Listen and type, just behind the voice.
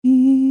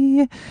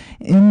me,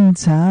 and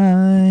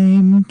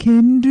time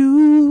can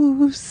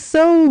do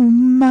so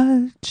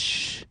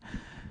much.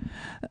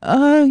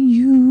 Are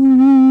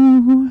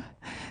you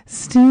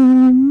still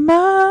mine?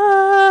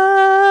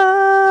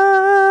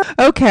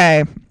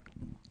 Okay,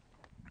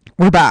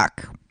 we're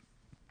back.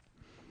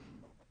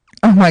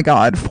 Oh my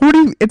God,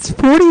 it's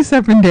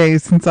 47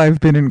 days since I've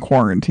been in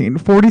quarantine.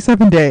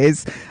 47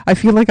 days. I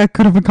feel like I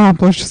could have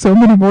accomplished so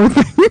many more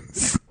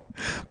things.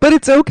 But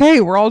it's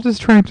okay. We're all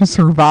just trying to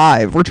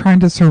survive. We're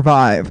trying to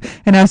survive.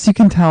 And as you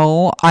can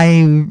tell, I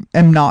am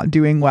not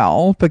doing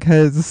well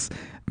because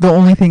the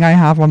only thing I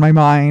have on my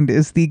mind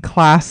is the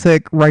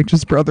classic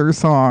Righteous Brothers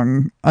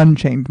song,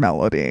 Unchained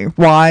Melody.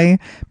 Why?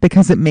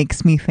 Because it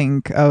makes me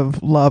think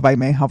of love I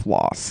may have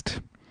lost.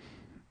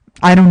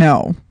 I don't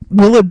know.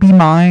 Will it be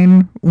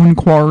mine when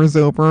Quar is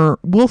over?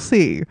 We'll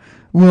see.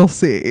 We'll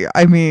see.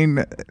 I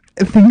mean,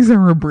 things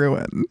are a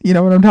brewing. You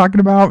know what I'm talking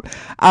about?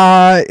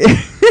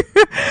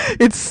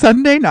 It's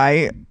Sunday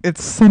night.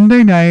 It's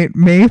Sunday night,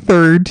 May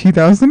 3rd,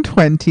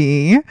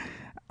 2020.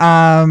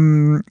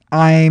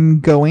 I'm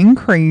going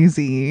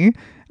crazy.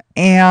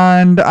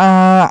 And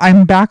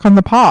I'm back on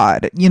the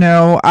pod. You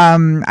know,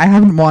 I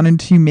haven't wanted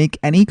to make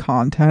any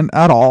content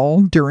at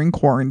all during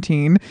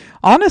quarantine.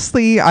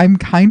 Honestly, I'm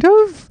kind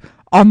of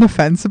on the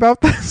fence about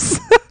this.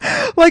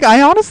 Like,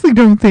 I honestly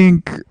don't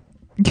think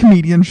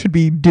comedians should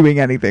be doing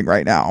anything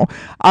right now.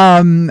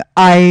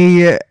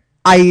 I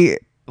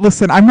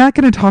listen, I'm not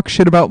going to talk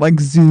shit about like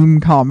Zoom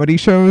comedy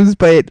shows,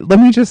 but let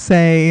me just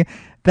say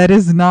that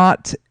is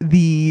not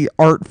the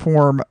art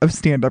form of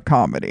stand-up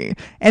comedy.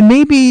 And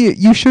maybe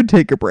you should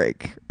take a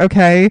break,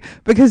 okay?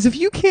 Because if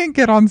you can't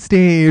get on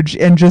stage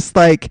and just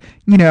like,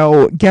 you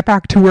know, get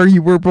back to where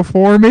you were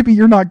before, maybe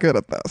you're not good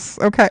at this,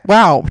 okay?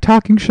 Wow,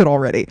 talking shit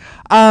already.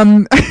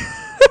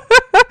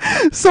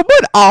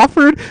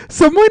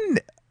 Someone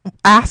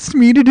asked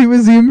me to do a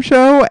Zoom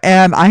show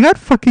and I got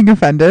fucking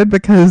offended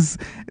because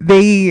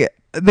they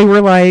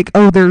were like,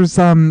 oh, there's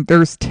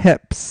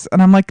tips.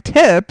 And I'm like,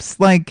 tips?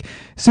 Like,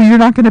 so you're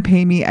not going to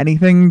pay me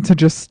anything to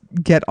just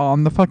get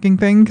on the fucking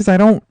thing? Because I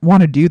don't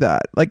want to do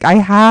that. Like, I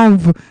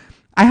have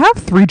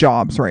 3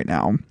 jobs right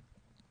now.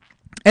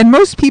 And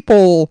most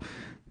people,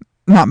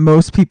 not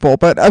most people,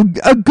 but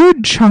a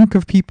good chunk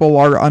of people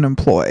are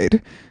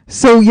unemployed.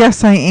 So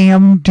yes, I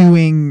am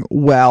doing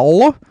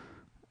well,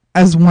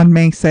 as one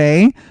may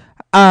say.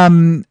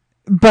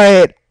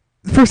 But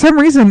for some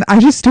reason, I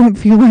just don't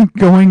feel like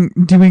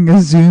doing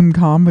a Zoom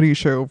comedy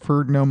show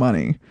for no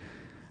money.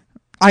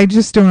 I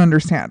just don't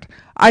understand.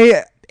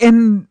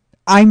 I'm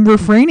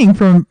refraining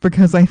from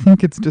because I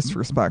think it's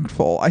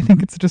disrespectful. I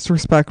think it's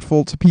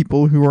disrespectful to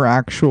people who are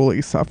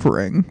actually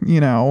suffering,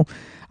 you know.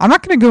 I'm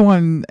not going to go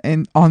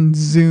on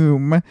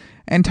Zoom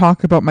and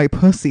talk about my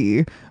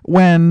pussy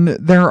when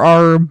there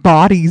are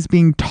bodies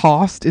being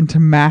tossed into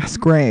mass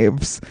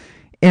graves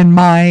in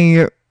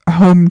my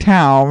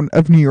hometown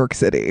of New York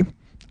City.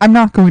 I'm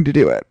not going to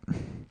do it.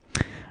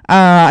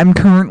 I'm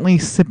currently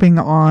sipping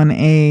on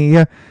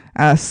a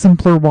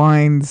Simpler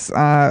Wines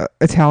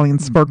Italian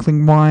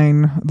sparkling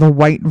wine, the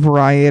white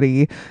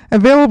variety,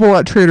 available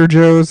at Trader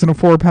Joe's in a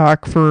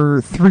 4-pack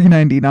for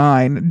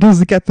 $3.99.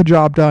 Does it get the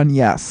job done?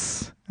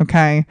 Yes.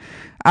 Okay.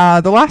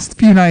 The last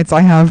few nights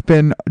I have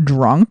been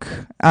drunk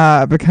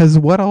because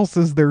what else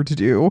is there to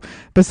do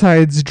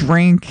besides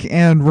drink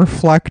and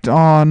reflect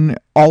on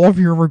all of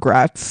your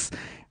regrets,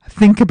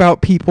 think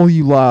about people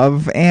you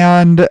love,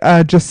 and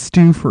just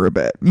stew for a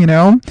bit, you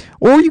know?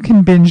 Or you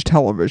can binge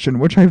television,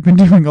 which I've been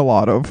doing a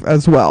lot of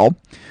as well.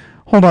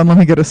 Hold on, let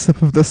me get a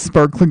sip of this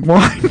sparkling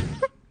wine.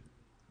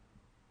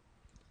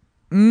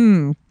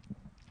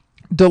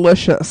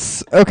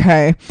 Delicious.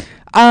 Okay.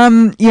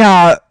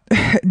 Yeah,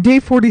 day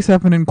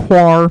 47 in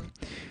Quar.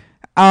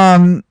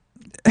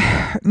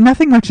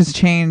 Nothing much has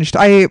changed.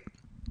 I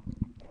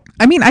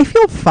mean, I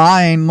feel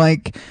fine.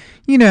 Like,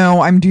 you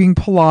know, I'm doing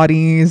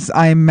Pilates.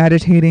 I'm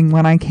meditating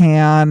when I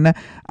can.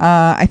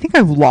 I think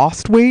I've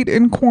lost weight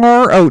in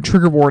Quar. Oh,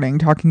 trigger warning,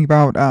 talking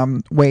about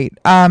weight.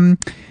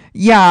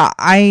 Yeah,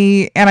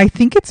 I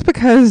think it's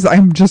because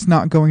I'm just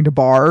not going to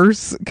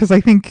bars. Because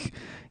I think,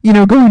 you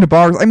know, going to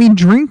bars, I mean,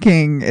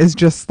 drinking is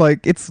just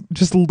like, it's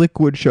just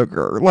liquid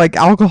sugar. Like,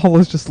 alcohol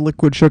is just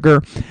liquid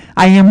sugar.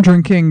 I am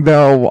drinking,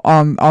 though,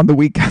 on the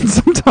weekends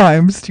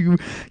sometimes to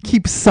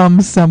keep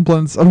some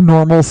semblance of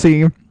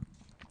normalcy.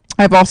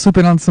 I've also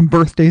been on some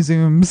birthday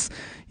Zooms,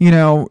 you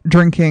know,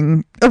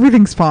 drinking.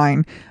 Everything's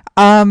fine.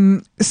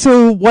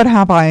 So what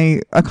have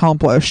I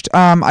accomplished?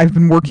 I've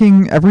been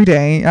working every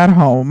day at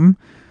home,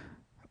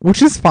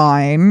 which is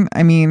fine.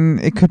 I mean,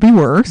 it could be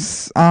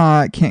worse.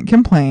 Can't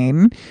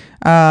complain.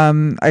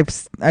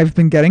 I've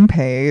been getting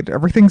paid.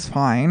 Everything's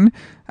fine.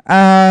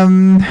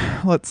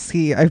 Let's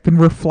see. I've been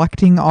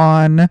reflecting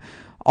on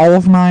all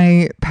of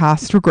my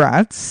past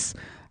regrets.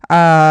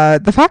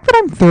 The fact that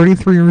I'm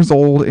 33 years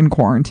old in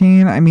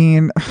quarantine, I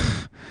mean,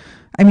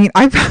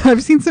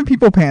 I've seen some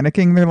people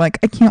panicking. They're like,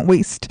 I can't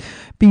waste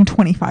being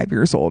 25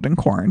 years old in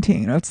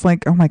quarantine. It's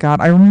like, oh my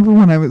God, I remember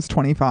when I was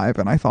 25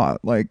 and I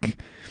thought like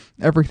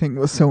everything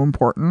was so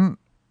important,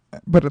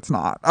 but it's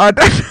not.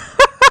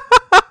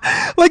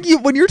 Like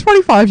when you're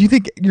 25, you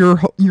think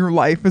your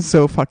life is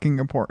so fucking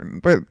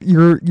important, but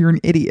you're an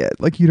idiot.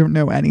 Like you don't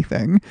know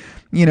anything.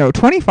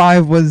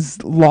 25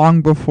 was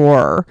long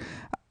before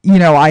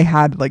I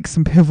had like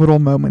some pivotal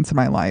moments in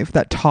my life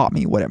that taught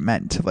me what it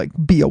meant to like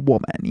be a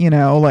woman,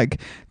 like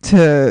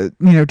to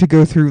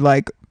go through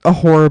like a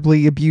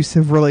horribly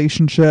abusive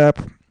relationship.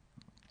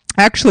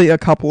 Actually, a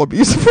couple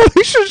abusive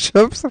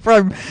relationships, if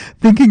I'm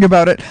thinking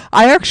about it.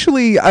 I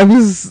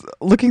was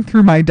looking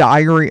through my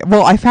diary.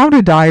 Well, I found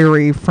a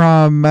diary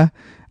from,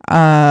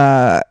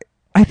 I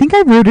think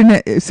I wrote in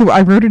it. So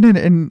I wrote it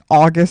in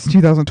August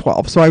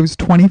 2012. So I was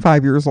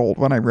 25 years old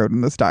when I wrote in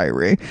this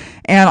diary.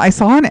 And I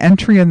saw an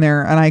entry in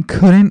there and I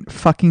couldn't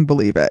fucking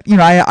believe it.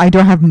 I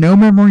don't have no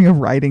memory of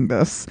writing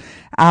this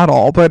at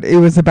all, but it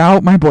was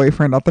about my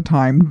boyfriend at the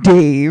time,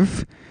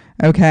 Dave.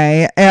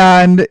 Okay.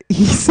 And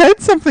he said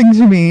something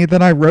to me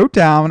that I wrote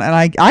down,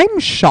 and I'm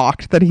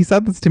shocked that he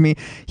said this to me.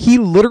 He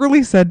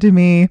literally said to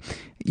me,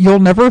 "You'll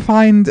never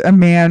find a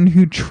man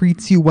who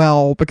treats you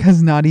well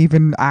because not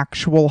even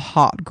actual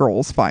hot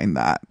girls find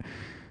that."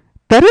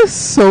 That is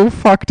so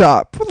fucked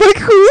up. Like,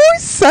 who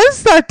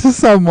says that to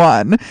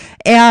someone?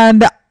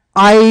 And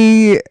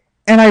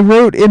I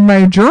wrote in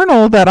my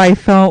journal that I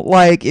felt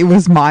like it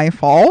was my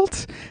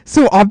fault.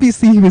 So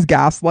obviously he was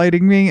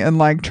gaslighting me and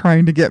like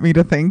trying to get me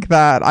to think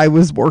that I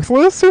was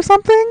worthless or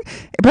something.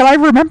 But I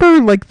remember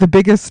like the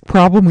biggest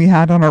problem we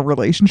had on our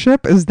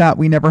relationship is that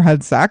we never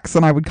had sex,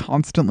 and I would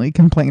constantly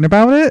complain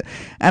about it.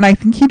 And I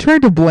think he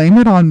tried to blame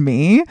it on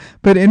me,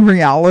 but in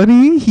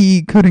reality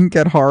he couldn't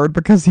get hard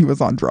because he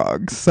was on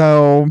drugs.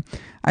 So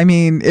I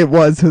mean, it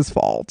was his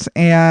fault,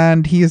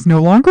 and he is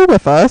no longer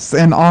with us.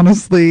 And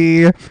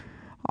honestly,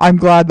 I'm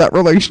glad that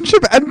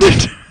relationship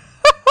ended.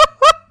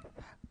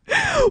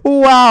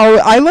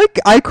 Wow.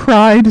 I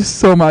cried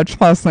so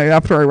much last night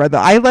after I read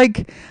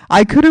that.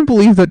 I couldn't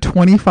believe that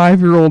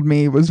 25-year-old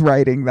me was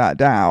writing that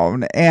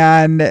down.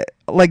 And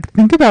like,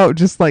 think about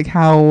just like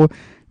how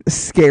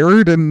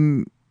scared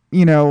and,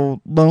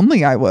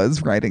 lonely I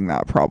was writing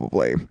that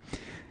probably.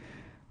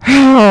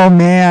 Oh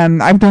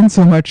man, I've done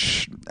so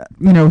much,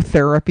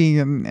 therapy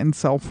and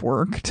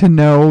self-work to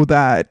know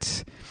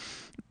that,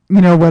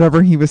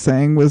 whatever he was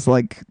saying was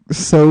like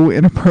so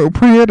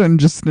inappropriate and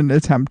just an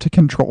attempt to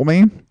control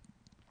me.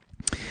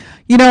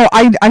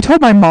 I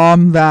told my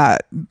mom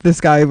that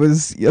this guy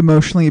was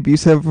emotionally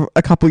abusive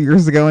a couple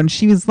years ago, and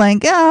she was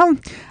like, "Oh,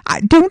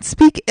 don't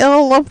speak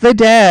ill of the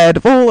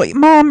dead." Well,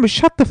 Mom,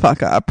 shut the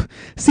fuck up.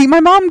 See, my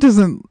mom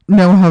doesn't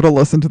know how to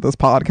listen to this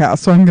podcast,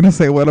 so I'm going to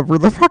say whatever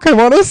the fuck I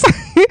want to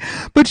say.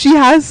 But she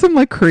has some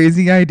like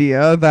crazy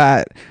idea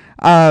that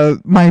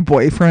my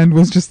boyfriend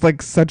was just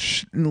like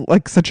such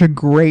a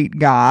great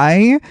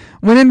guy,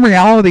 when in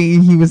reality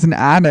he was an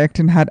addict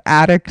and had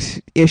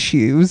addict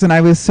issues, and I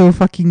was so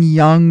fucking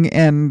young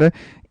and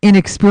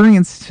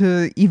inexperienced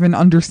to even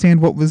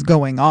understand what was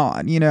going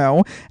on,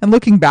 and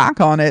looking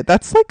back on it,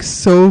 that's like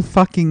so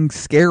fucking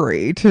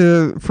scary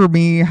for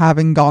me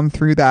having gone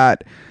through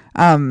that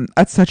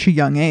at such a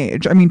young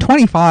age. I mean,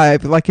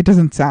 25, like, it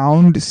doesn't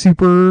sound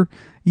super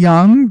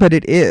young, but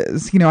it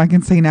is. I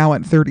can say now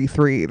at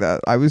 33 that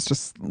I was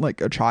just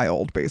like a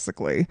child,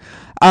 basically.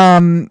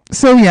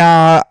 So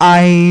yeah,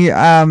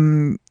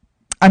 I'm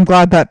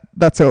glad that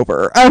that's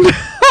over.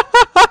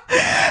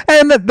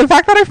 And the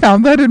fact that I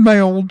found that in my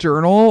old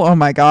journal, oh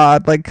my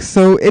God, like,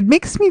 so it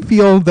makes me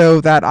feel though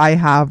that I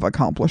have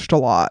accomplished a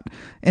lot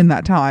in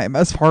that time,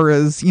 as far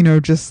as,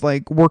 just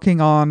like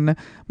working on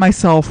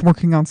myself,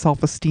 working on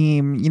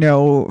self-esteem,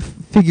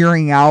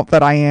 figuring out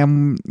that I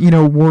am,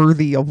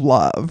 worthy of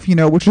love,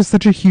 which is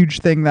such a huge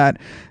thing that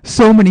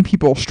so many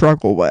people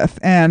struggle with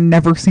and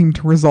never seem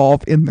to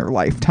resolve in their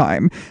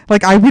lifetime.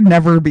 Like, I would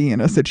never be in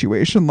a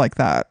situation like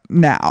that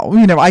now.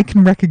 I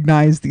can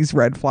recognize these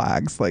red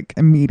flags like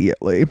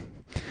immediately.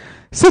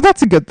 So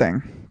that's a good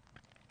thing.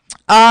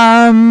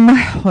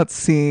 Let's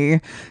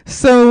see.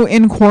 So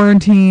in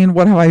quarantine,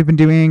 what have I been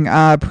doing?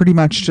 Pretty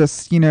much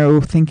just,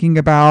 thinking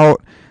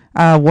about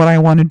what I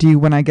want to do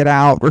when I get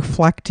out,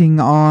 reflecting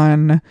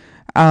on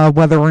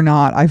whether or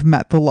not I've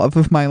met the love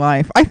of my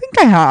life. I think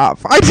I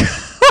have.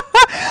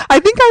 I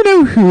think I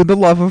know who the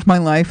love of my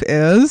life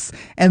is,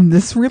 and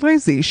this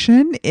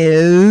realization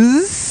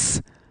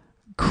is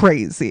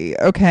crazy.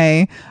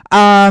 Okay.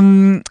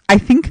 I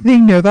think they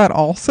know that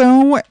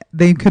also.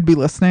 They could be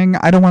listening.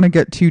 I don't want to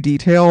get too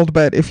detailed,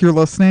 but if you're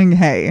listening,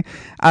 hey,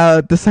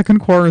 the second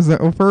core is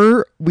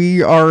over.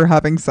 We are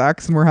having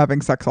sex, and we're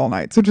having sex all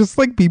night. So just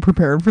like be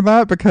prepared for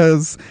that,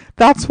 because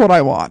that's what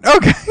I want.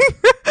 Okay.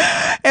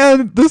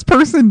 And this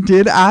person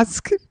did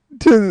ask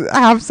to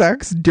have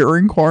sex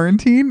during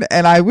quarantine,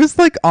 and I was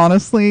like,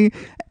 honestly,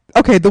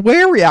 okay, the way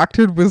I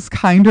reacted was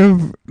kind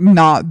of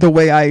not the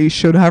way I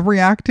should have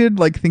reacted,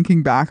 like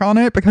thinking back on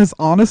it, because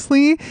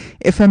honestly,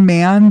 if a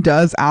man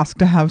does ask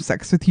to have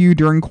sex with you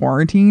during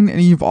quarantine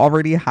and you've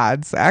already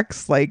had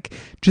sex, like,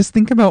 just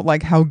think about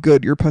like how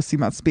good your pussy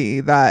must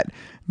be that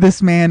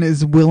this man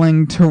is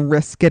willing to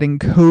risk getting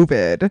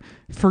COVID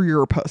for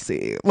your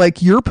pussy.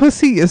 Like, your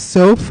pussy is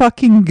so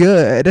fucking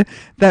good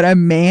that a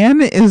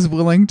man is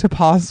willing to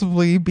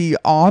possibly be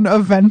on a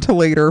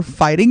ventilator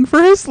fighting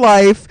for his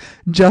life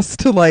just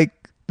to like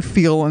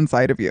feel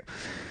inside of you.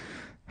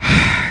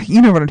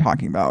 You know what I'm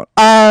talking about.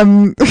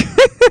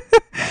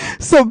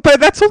 So, but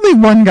that's only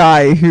one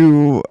guy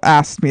who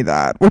asked me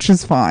that, which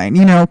is fine,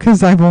 you know,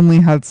 because I've only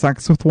had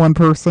sex with one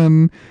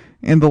person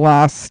in the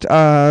last,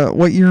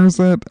 what year is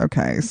it?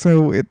 Okay,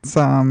 so it's,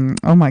 oh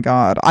my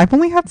God. I've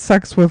only had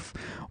sex with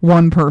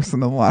one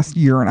person in the last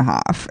year and a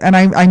half. And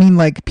I mean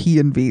like P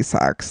and V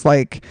sex,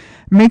 like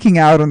making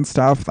out and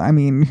stuff. I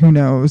mean, who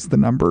knows the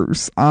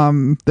numbers?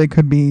 They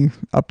could be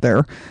up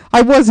there.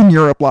 I was in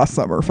Europe last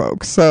summer,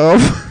 folks, so...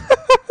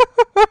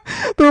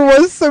 There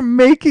was some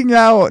making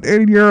out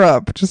in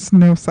Europe, just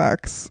no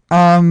sex.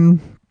 And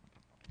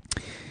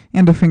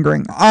a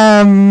fingering.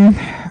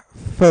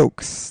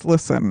 Folks,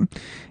 listen.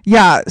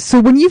 Yeah, so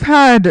when you've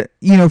had,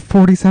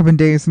 47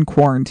 days in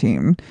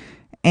quarantine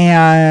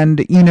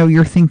and,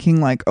 you're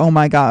thinking like, oh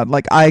my God,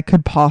 like I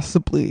could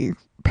possibly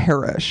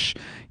perish.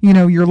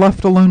 You're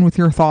left alone with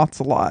your thoughts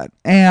a lot.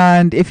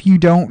 And if you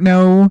don't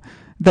know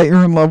that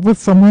you're in love with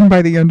someone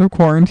by the end of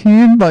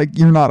quarantine, like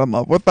you're not in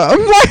love with them.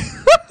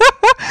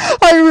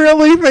 I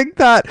really think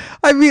that.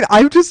 I mean,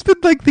 I've just been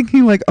like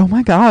thinking like, oh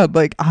my God,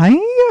 like I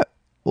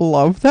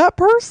love that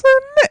person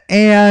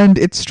and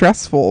it's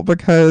stressful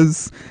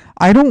because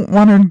I don't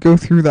want to go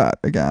through that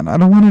again. I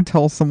don't want to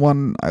tell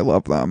someone I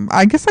love them.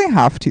 I guess I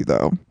have to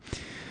though.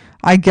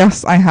 I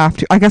guess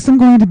I'm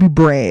going to be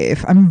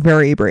brave. I'm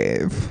very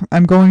brave.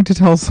 I'm going to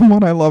tell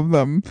someone I love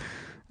them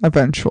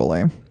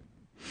eventually.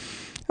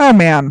 Oh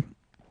man.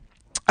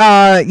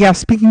 Yeah,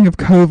 speaking of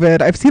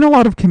COVID, I've seen a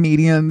lot of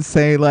comedians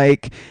say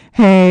like,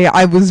 hey,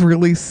 I was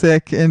really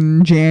sick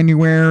in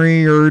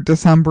January or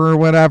December or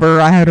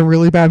whatever. I had a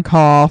really bad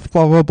cough,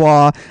 blah, blah,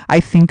 blah. I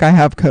think I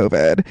have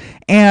COVID.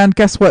 And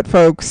guess what,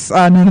 folks?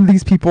 None of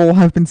these people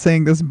have been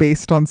saying this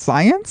based on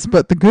science,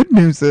 but the good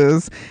news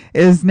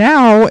is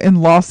now in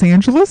Los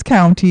Angeles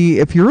County,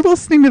 if you're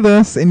listening to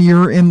this and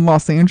you're in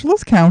Los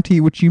Angeles County,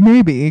 which you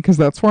may be because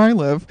that's where I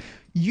live,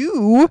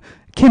 you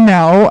can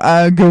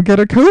now go get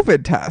a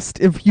COVID test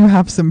if you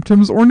have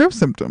symptoms or no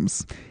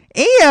symptoms.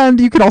 And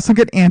you can also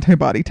get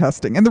antibody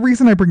testing. And the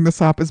reason I bring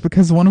this up is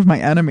because one of my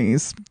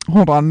enemies...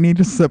 Hold on, I need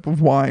a sip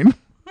of wine.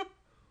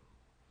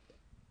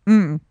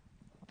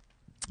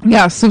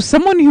 Yeah, so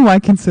someone who I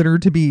consider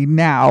to be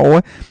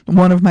now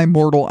one of my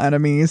mortal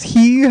enemies,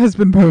 he has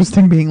been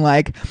posting being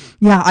like,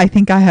 yeah, I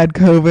think I had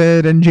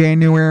COVID in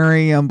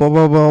January and blah,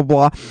 blah, blah,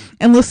 blah.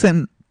 And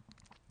listen,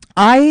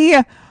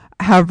 I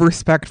have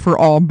respect for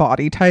all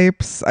body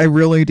types. I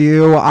really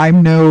do.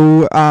 I'm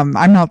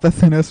not the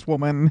thinnest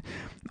woman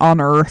on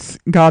earth,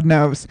 God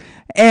knows.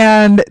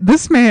 And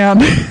this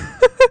man,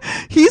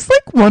 he's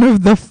like one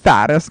of the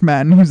fattest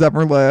men who's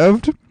ever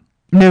lived.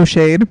 No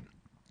shade.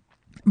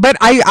 But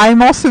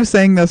I'm also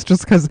saying this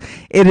just because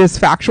it is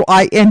factual.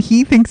 And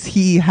he thinks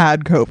he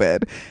had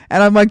COVID.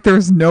 And I'm like,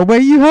 there's no way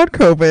you had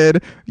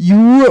COVID.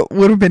 You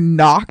would have been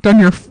knocked on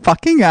your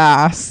fucking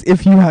ass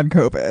if you had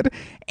COVID.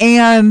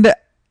 And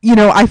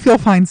I feel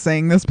fine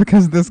saying this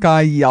because this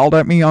guy yelled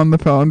at me on the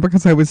phone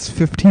because I was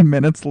 15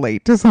 minutes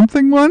late to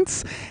something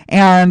once.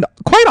 And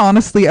quite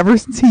honestly, ever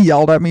since he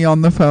yelled at me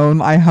on the phone,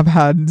 I have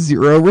had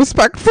zero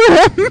respect for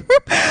him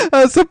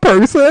as a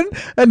person.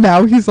 And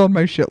now he's on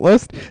my shit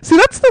list. See,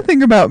 that's the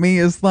thing about me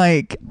is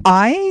like,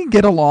 I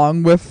get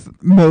along with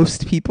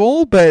most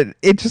people, but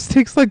it just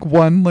takes like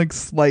one like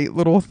slight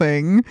little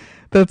thing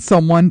that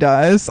someone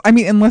does. I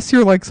mean, unless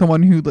you're like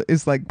someone who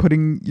is like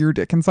putting your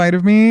dick inside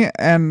of me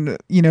and,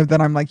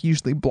 then I'm like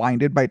usually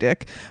blinded by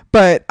dick.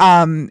 But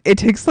it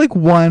takes like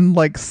one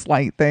like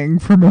slight thing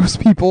for most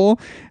people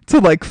to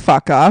like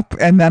fuck up.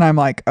 And then I'm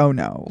like, oh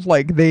no,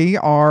 like they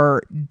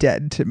are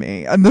dead to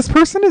me. And this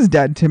person is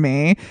dead to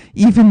me,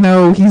 even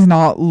though he's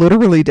not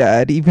literally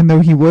dead, even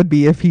though he would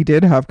be if he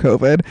did have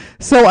COVID.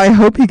 So I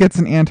hope he gets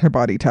an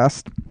antibody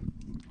test.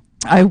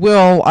 I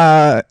will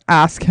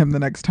ask him the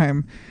next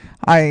time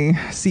I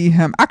see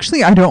him.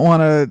 Actually, I don't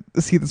want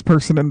to see this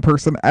person in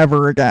person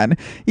ever again.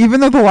 Even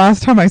though the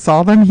last time I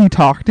saw them, he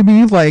talked to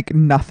me like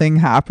nothing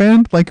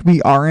happened. Like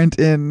we aren't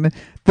in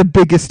the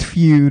biggest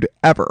feud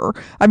ever.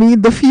 I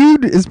mean, the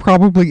feud is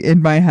probably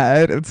in my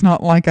head. It's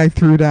not like I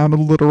threw down a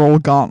literal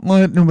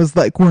gauntlet and was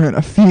like, we're in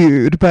a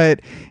feud.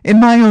 But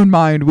in my own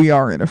mind, we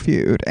are in a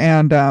feud.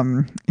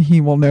 And he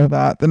will know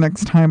that the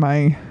next time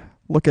I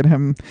look at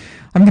him.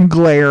 I'm going to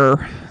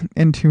glare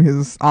into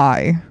his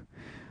eye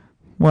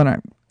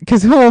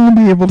because he'll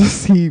only be able to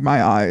see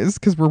my eyes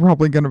because we're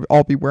probably going to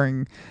all be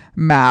wearing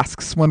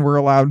masks when we're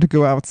allowed to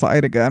go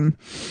outside again.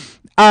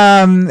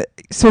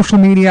 Social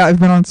media. I've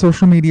been on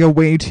social media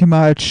way too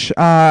much.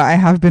 I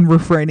have been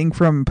refraining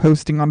from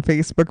posting on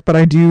Facebook, but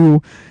I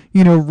do,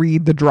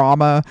 read the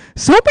drama.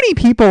 So many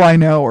people I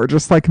know are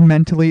just like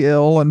mentally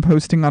ill and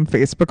posting on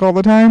Facebook all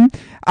the time.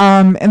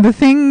 And the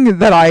thing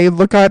that I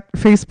look at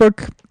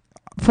Facebook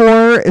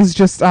for is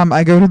just,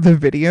 I go to the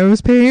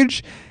videos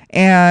page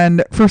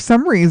And for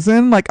some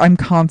reason, like, I'm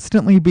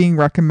constantly being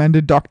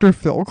recommended Dr.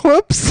 Phil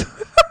clips.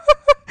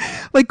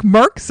 Like,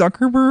 Mark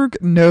Zuckerberg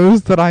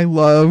knows that I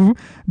love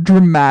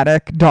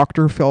dramatic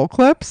Dr. Phil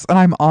clips, and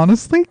I'm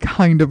honestly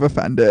kind of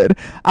offended,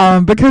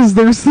 because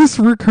there's this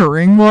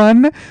recurring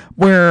one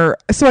where,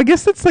 so I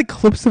guess it's like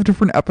clips of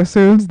different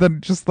episodes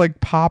that just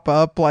like pop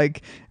up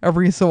like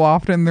every so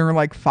often. They're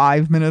like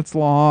 5 minutes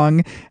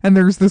long, and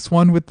there's this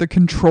one with the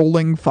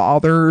controlling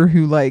father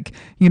who, like,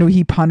 you know,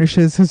 he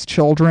punishes his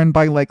children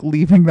by like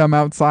leaving them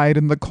outside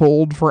in the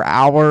cold for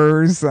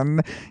hours,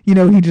 and, you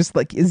know, he just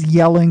like is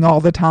yelling all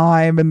the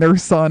time, and their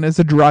son is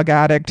a drug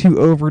addict who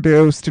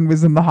overdosed and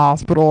was in the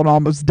hospital and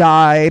almost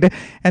died,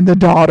 and the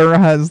daughter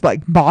has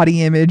like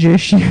body image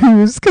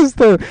issues because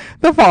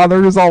the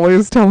father is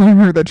always telling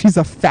her that she's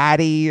a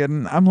fatty.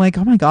 And I'm like,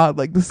 oh my god,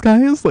 like, this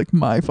guy is like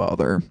my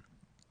father,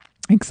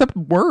 except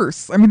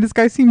worse. I mean, this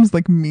guy seems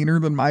like meaner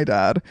than my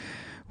dad,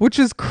 which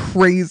is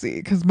crazy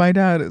because my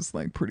dad is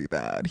like pretty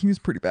bad. He was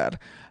pretty bad.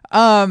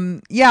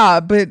 Yeah,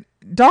 but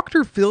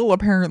Dr. Phil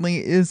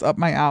apparently is up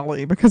my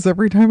alley because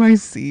every time I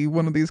see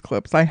one of these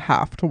clips, I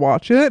have to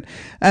watch it.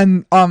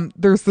 And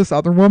there's this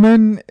other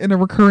woman in a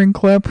recurring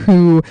clip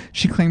who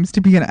she claims to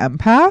be an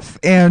empath,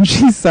 and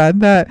she said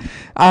that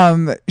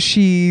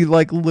she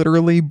like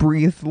literally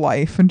breathed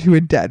life into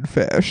a dead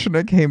fish and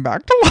it came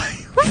back to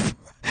life.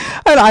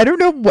 And I don't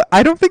know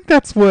I don't think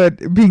that's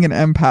what being an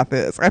empath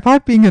is. I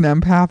thought being an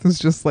empath is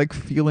just like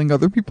feeling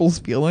other people's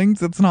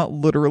feelings. It's not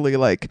literally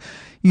like,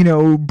 you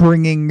know,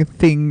 bringing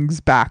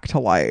things back to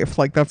life.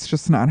 Like, that's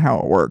just not how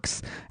it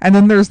works. And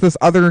then there's this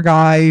other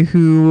guy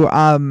who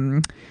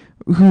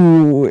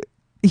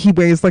he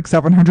weighs like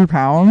 700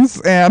 pounds,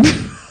 and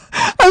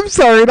I'm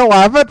sorry to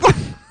laugh at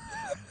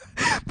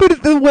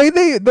but the way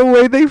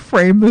they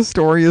frame the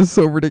story is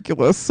so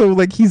ridiculous. So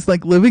like, he's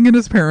like living in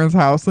his parents'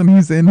 house and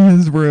he's in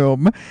his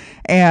room,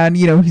 and,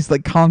 you know, he's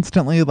like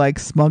constantly like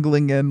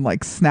smuggling in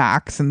like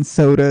snacks and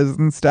sodas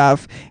and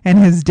stuff, and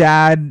his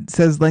dad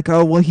says like,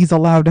 oh well, he's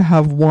allowed to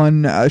have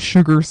one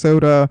sugar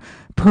soda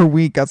per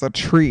week as a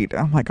treat.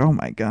 I'm like, oh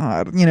my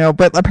god, you know.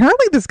 But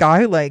apparently this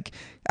guy, like,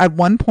 at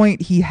one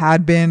point he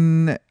had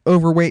been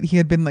overweight. He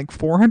had been like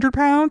 400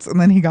 pounds, and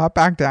then he got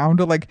back down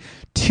to like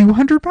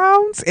 200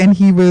 pounds, and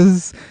he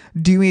was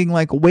doing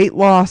like weight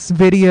loss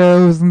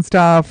videos and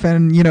stuff,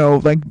 and, you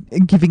know, like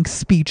giving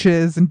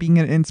speeches and being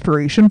an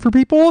inspiration for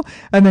people.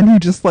 And then he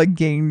just like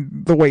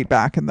gained the weight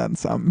back and then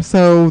some.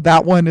 So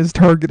that one is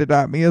targeted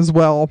at me as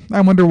well.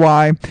 I wonder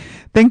why.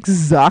 Thanks,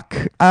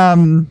 Zuck.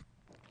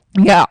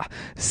 Yeah,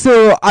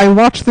 so I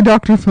watch the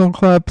Dr. Phil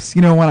clips,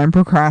 you know, when I'm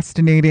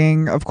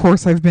procrastinating. Of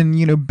course, I've been,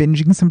 you know,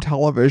 binging some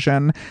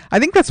television. I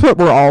think that's what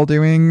we're all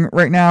doing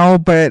right now,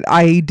 but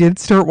I did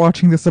start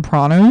watching The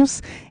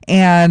Sopranos,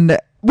 and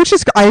which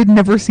is, I had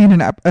never seen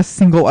a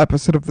single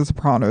episode of The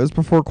Sopranos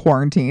before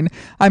quarantine.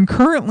 I'm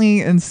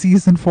currently in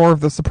season 4 of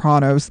The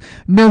Sopranos.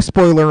 No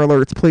spoiler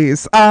alerts,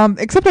 please.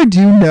 Except I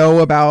do know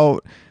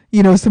about,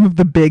 you know, some of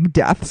the big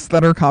deaths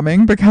that are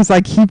coming, because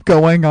I keep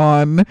going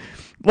on,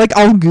 like,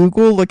 I'll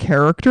Google a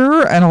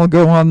character and I'll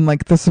go on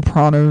like the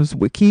Sopranos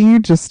wiki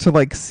just to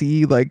like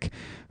see like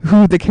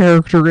who the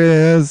character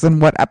is and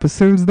what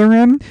episodes they're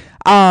in.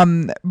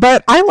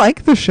 But I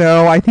like the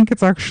show. I think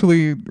it's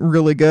actually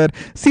really good.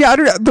 See, I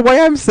don't, the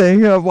way I'm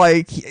saying it,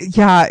 like,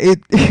 yeah,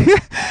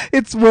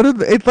 it's one of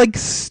the, it like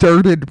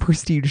started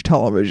prestige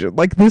television.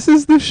 Like, this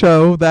is the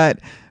show that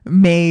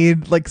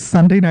made like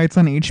Sunday nights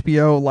on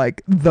HBO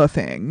like the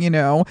thing, you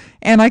know.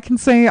 And I can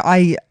say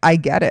I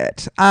get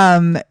it.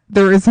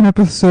 There is an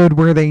episode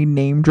where they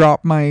name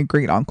drop my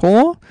great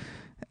uncle,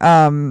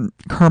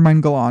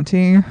 Carmine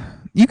Galante.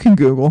 You can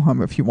Google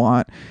him if you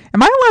want.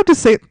 Am I allowed to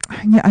say?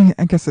 Yeah,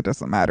 I guess it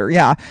doesn't matter.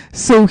 Yeah.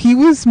 So he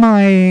was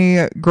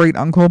my great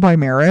uncle by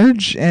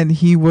marriage, and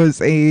he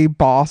was a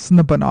boss in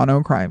the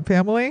Bonanno crime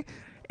family.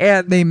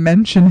 And they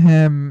mention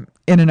him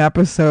in an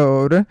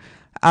episode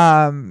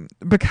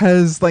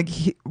because like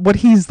what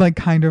he's like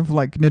kind of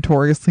like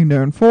notoriously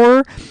known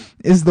for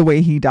is the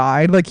way he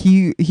died. Like,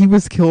 he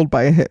was killed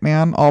by a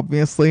hitman,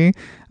 obviously,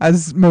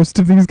 as most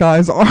of these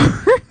guys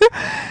are.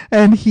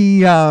 And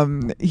he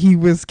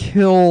was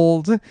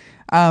killed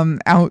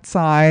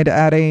outside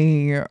at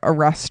a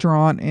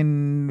restaurant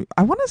in,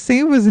 I want to say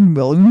it was in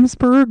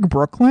Williamsburg,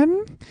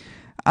 Brooklyn.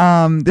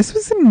 This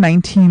was in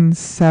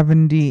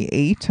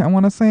 1978, I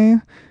want to say.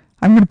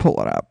 I'm going to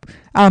pull it up.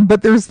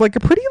 But there's like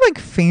a pretty like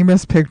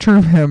famous picture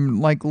of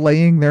him like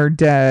laying there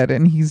dead,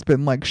 and he's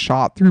been like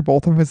shot through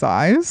both of his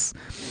eyes.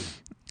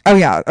 Oh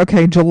yeah.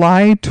 Okay.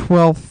 July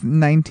 12th,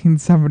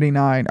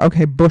 1979.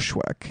 Okay.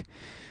 Bushwick.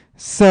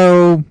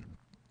 So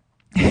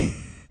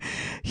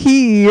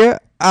he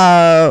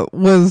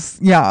was,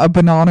 yeah, a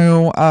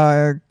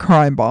Bonanno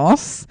crime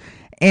boss,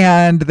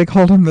 and they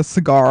called him the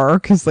cigar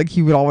because like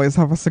he would always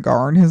have a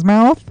cigar in his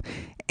mouth.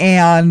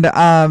 And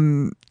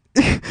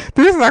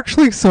there's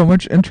actually so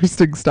much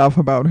interesting stuff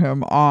about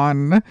him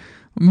on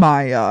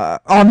my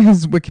on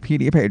his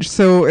Wikipedia page.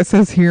 So it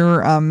says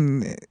here,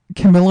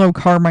 Camillo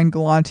Carmine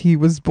Galante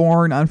was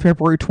born on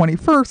February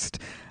 21st,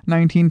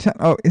 1910.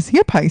 Oh, is he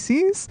a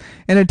Pisces?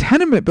 In a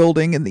tenement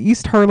building in the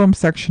East Harlem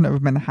section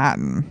of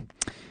Manhattan.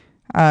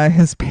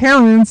 His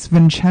parents,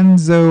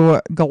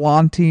 Vincenzo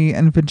Galanti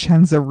and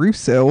Vincenza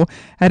Russo,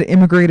 had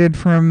immigrated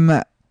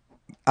from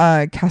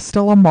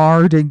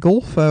Castellammare de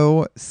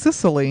Golfo,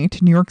 Sicily,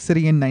 to New York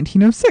City in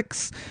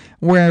 1906,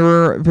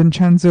 where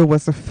Vincenzo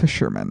was a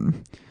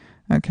fisherman.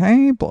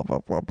 Okay, blah, blah,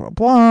 blah, blah,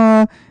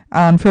 blah.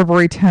 On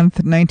February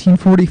 10th,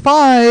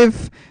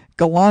 1945,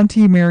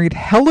 Galanti married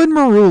Helen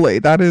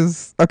Marulli. That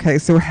is, okay,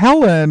 so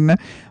Helen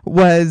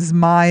was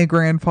my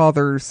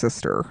grandfather's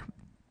sister,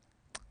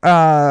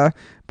 by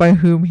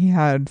whom he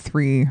had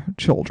 3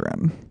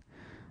 children.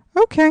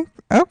 Okay.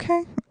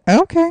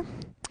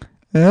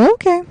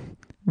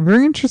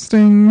 Very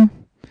interesting.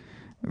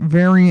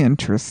 Very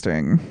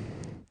interesting.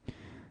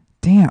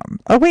 Damn.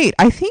 Oh, wait,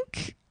 I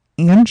think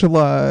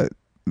Angela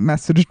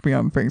messaged me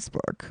on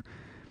Facebook.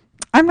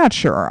 I'm not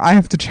sure. I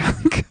have to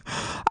check.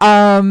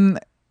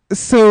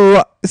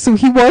 So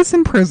he was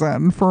in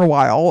prison for a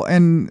while,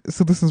 and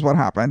so this is what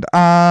happened.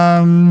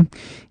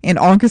 In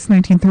August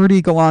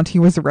 1930, Galanti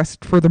was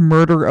arrested for the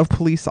murder of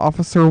police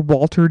officer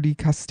Walter Di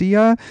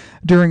Castilla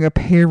during a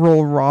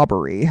payroll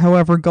robbery.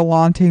 However,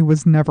 Galanti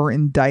was never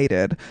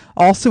indicted.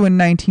 Also in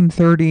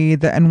 1930,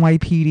 the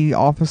NYPD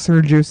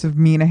officer Joseph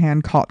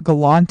Minahan caught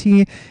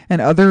Galanti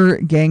and other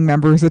gang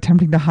members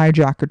attempting to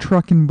hijack a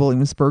truck in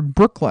Williamsburg,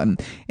 Brooklyn.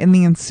 In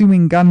the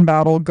ensuing gun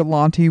battle,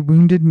 Galanti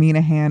wounded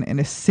Minahan and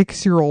a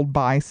 6-year-old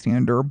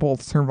bystander.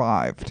 Both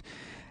survived.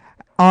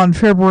 On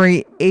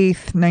February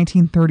 8th,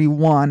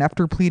 1931,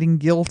 after pleading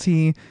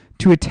guilty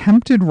to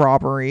attempted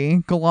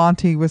robbery,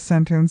 Galanti was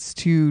sentenced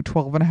to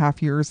 12 and a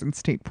half years in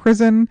state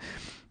prison.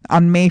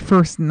 On May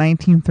 1st,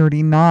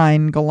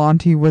 1939,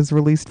 Galanti was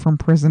released from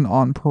prison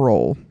on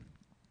parole.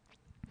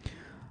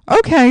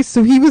 Okay,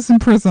 so he was in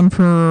prison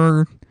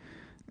for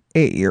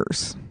 8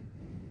 years.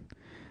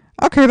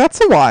 Okay, that's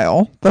a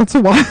while.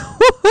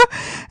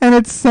 And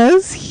it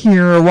says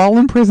here, while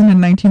in prison in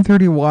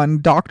 1931,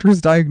 doctors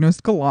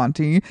diagnosed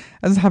Galanti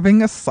as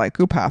having a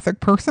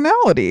psychopathic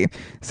personality.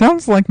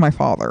 Sounds like my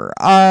father.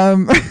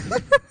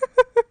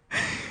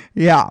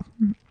 Yeah.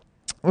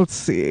 Let's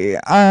see.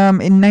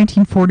 In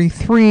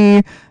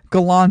 1943,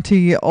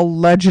 Galanti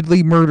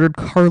allegedly murdered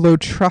Carlo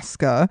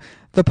Tresca,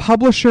 the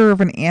publisher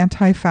of an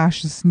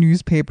anti-fascist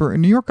newspaper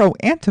in New York. Oh,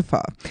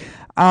 Antifa.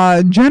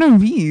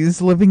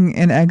 Genovese, living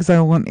in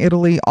exile in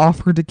Italy,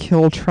 offered to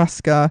kill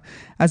Tresca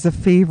as a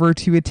favor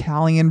to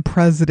Italian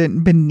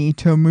President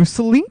Benito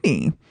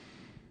Mussolini.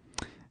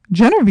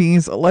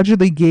 Genovese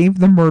allegedly gave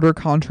the murder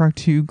contract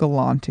to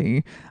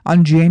Galanti.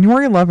 On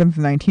January 11th,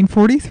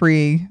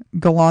 1943,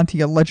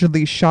 Galanti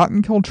allegedly shot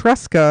and killed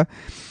Tresca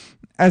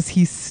as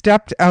he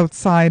stepped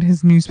outside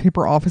his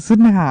newspaper office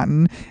in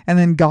Manhattan and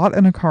then got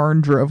in a car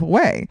and drove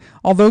away.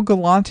 Although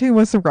Galanti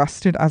was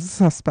arrested as a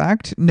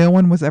suspect, no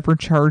one was ever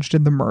charged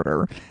in the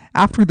murder.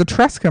 After the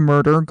Tresca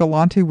murder,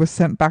 Galanti was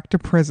sent back to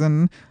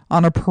prison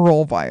on a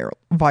parole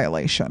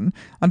violation.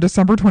 On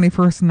December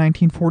 21st,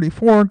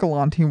 1944,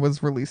 Galanti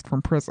was released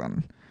from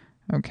prison.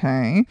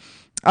 Okay.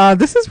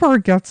 This is where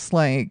it gets,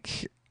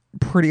 like,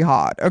 pretty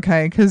hot,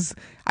 okay? Because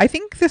I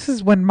think this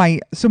is when my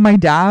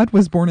dad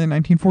was born in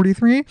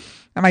 1943,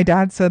 and my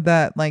dad said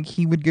that, like,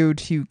 he would go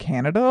to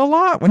Canada a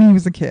lot when he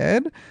was a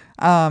kid,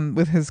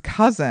 with his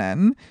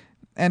cousin,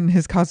 and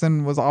his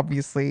cousin was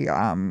obviously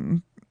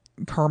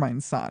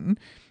Carmine's son.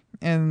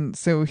 And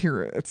so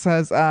here it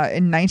says,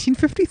 in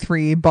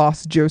 1953,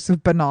 boss Joseph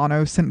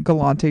Bonanno sent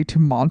Galanti to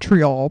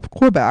Montreal,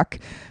 Quebec,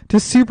 to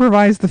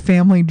supervise the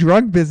family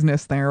drug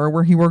business there,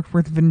 where he worked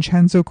with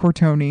Vincenzo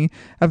Cortoni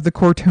of the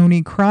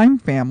Cortoni crime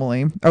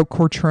family,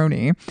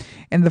 Cortroni,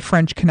 and the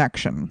French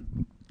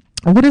Connection.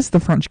 What is the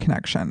French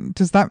Connection?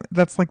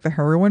 That's like the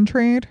heroin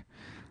trade?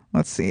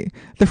 Let's see.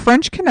 The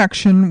French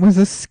Connection was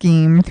a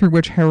scheme through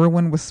which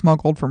heroin was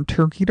smuggled from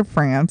Turkey to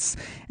France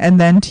and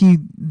then to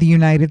the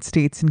United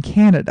States and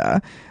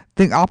Canada.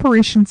 The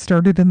operation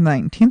started in the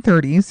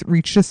 1930s,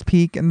 reached its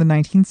peak in the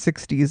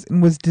 1960s,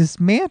 and was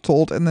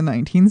dismantled in the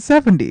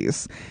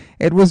 1970s.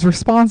 It was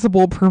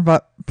responsible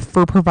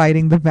for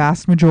providing the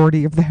vast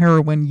majority of the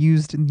heroin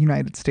used in the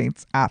United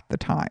States at the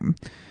time.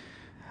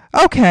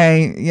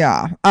 Okay,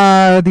 yeah.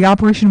 The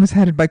operation was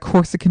headed by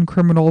Corsican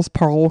criminals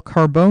Paul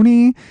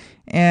Carboni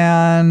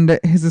and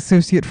his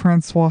associate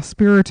Francois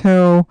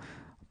Spirito,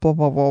 blah,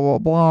 blah, blah, blah,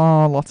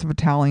 blah, lots of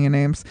Italian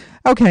names.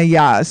 Okay,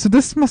 yeah, so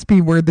this must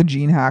be where the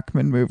Gene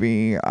Hackman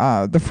movie,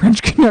 The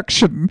French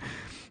Connection,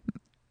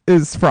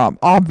 is from,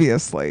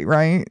 obviously,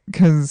 right?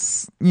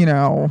 Because, you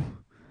know,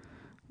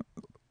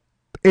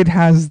 it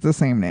has the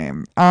same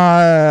name.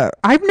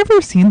 I've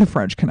never seen The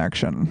French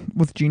Connection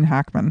with Gene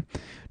Hackman.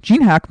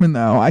 Gene Hackman,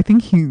 though, I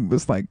think he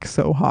was, like,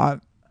 so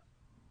hot.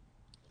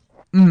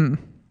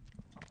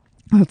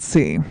 Let's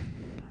see.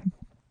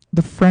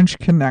 The French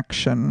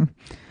Connection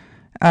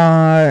is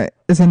a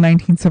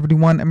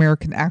 1971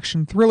 American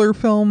action thriller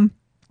film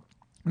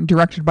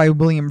directed by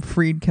William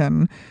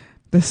Friedkin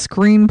The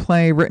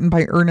screenplay, written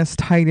by Ernest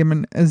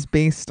Tideman, is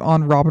based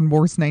on Robin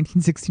Moore's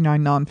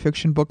 1969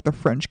 nonfiction book, The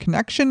French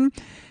Connection.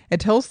 It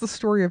tells the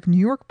story of New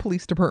York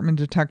Police Department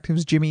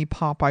detectives Jimmy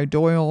Popeye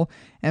Doyle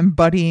and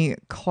Buddy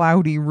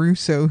Cloudy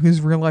Russo,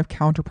 whose real-life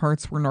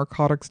counterparts were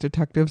narcotics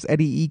detectives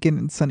Eddie Egan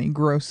and Sonny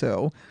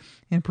Grosso,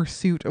 in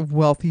pursuit of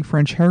wealthy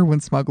French heroin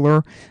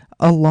smuggler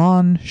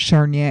Alain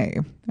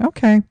Charnier.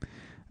 Okay.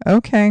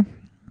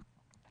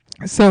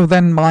 So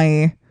then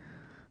my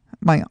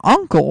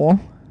uncle,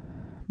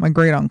 my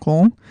great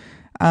uncle,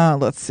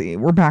 let's see,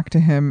 we're back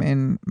to him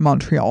in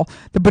Montreal.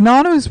 The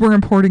Bonannos were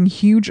importing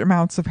huge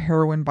amounts of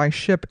heroin by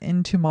ship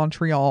into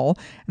Montreal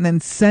and then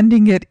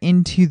sending it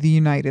into the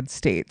United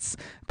States.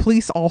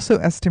 Police also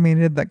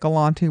estimated that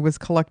Galante was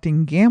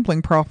collecting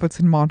gambling profits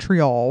in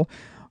Montreal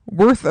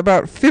worth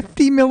about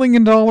 $50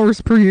 million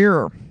per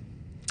year.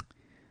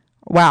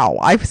 Wow,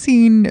 I've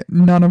seen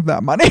none of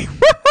that money.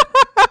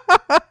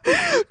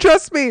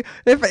 Trust me,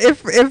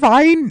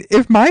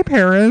 if my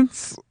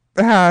parents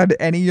had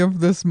any of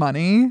this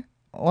money,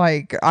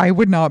 like, I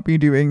would not be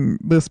doing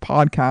this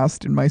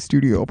podcast in my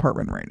studio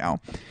apartment right now.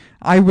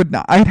 I would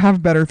not. I'd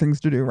have better things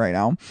to do right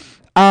now.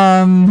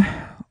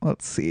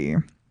 Let's see.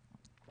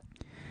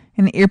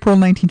 In April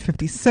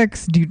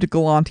 1956, due to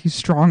Galante's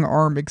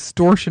strong-arm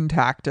extortion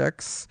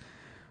tactics,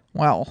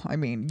 well, I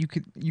mean, you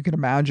could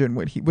imagine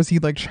what he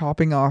like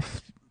chopping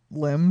off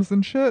limbs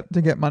and shit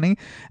to get money.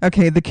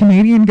 Okay, the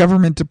Canadian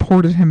government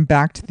deported him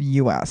back to the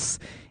U.S.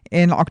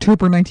 In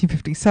October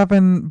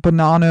 1957,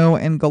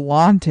 Bonanno and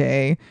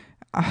Galante,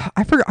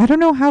 I don't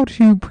know how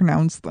to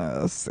pronounce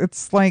this.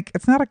 It's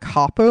not a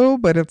capo,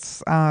 but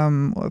it's,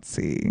 let's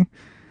see.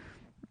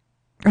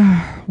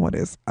 What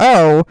is,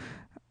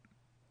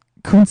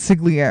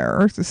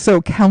 consigliere.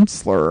 So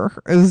counselor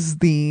is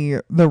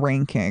the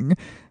ranking.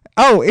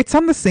 Oh, it's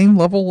on the same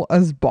level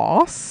as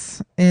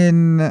boss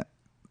in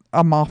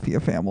a mafia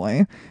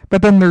family.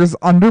 But then there's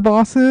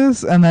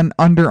underbosses, and then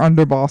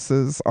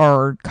underbosses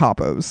are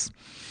capos.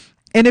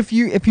 And if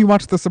you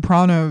watch The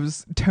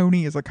Sopranos,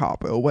 Tony is a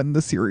capo when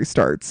the series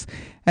starts.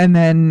 And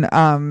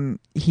then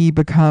he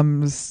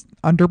becomes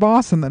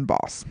underboss and then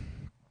boss.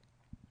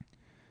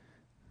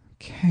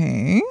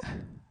 Okay.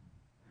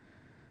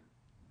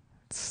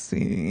 Let's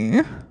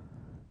see.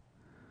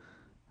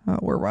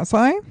 Where was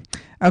I?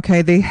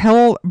 Okay,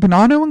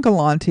 Bonanno and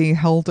Galante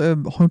held a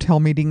hotel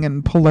meeting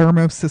in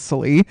Palermo,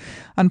 Sicily,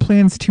 on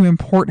plans to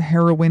import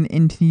heroin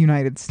into the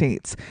United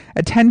States.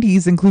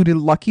 Attendees included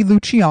Lucky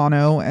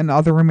Luciano and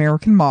other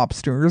American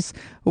mobsters,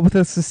 with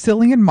a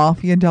Sicilian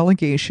mafia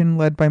delegation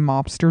led by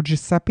mobster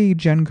Giuseppe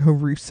Genco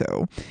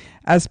Russo.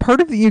 As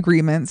part of the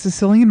agreement,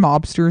 Sicilian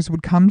mobsters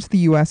would come to the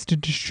U.S. to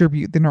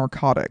distribute the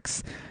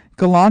narcotics.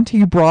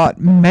 Galante brought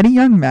many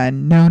young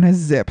men, known as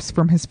Zips,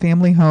 from his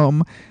family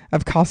home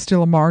of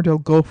Castellamare del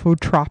Golfo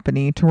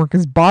Trapani to work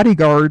as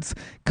bodyguards,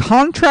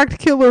 contract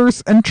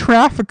killers, and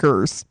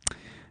traffickers.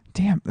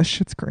 Damn, this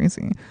shit's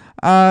crazy.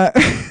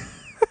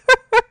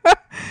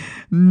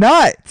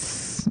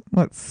 Nuts.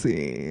 Let's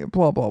see.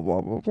 Blah, blah, blah,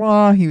 blah,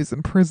 blah. He was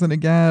in prison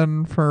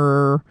again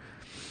for,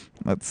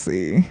 let's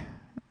see,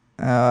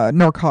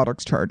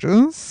 narcotics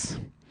charges.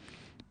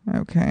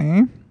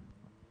 Okay.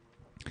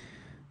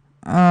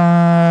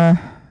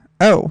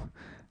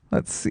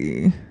 Let's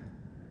see.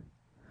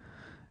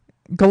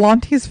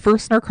 Galante's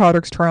first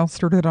narcotics trial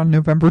started on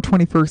November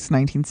 21st,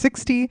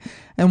 1960,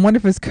 and one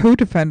of his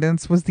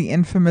co-defendants was the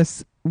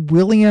infamous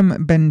William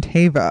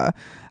Benteva,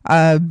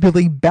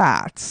 Billy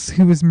Batts,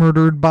 who was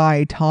murdered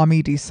by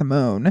Tommy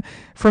DeSimone.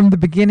 From the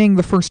beginning,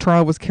 the first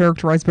trial was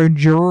characterized by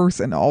jurors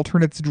and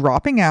alternates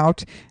dropping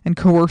out and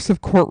coercive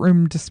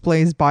courtroom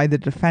displays by the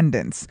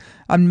defendants.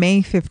 On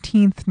May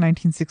 15th,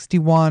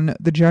 1961,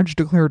 the judge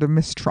declared a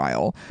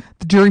mistrial.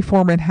 The jury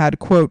foreman had,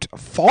 quote,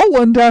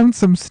 fallen down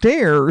some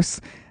stairs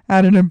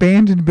at an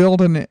abandoned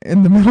building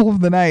in the middle of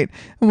the night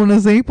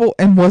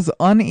and was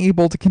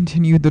unable to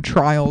continue the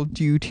trial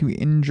due to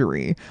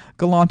injury.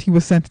 Galante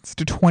was sentenced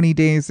to 20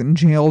 days in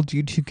jail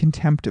due to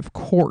contempt of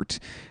court.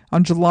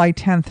 On July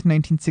 10th,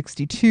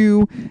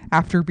 1962,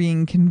 after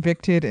being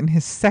convicted in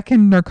his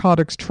second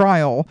narcotics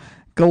trial,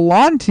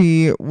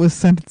 Galante was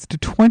sentenced to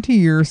 20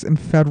 years in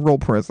federal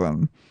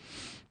prison.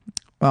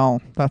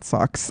 Well, that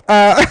sucks.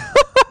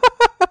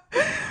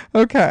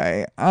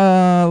 Okay,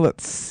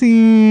 let's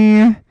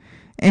see.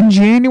 In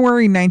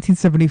January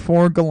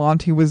 1974,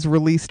 Galante was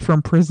released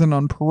from prison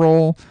on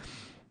parole.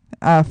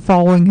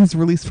 Following his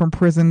release from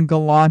prison,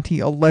 Galante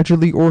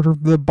allegedly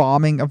ordered the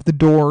bombing of the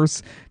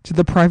doors to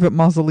the private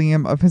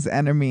mausoleum of his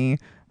enemy,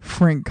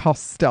 Frank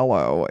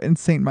Costello, in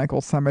St.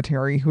 Michael's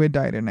Cemetery, who had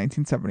died in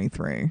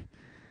 1973.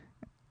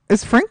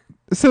 Is Frank...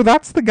 So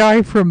that's the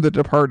guy from The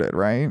Departed,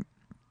 right?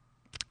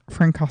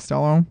 Frank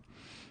Costello?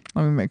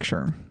 Let me make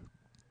sure.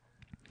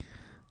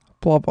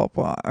 Blah, blah,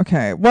 blah.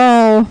 Okay,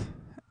 well...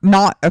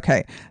 Not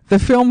okay. The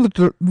film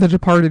The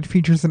Departed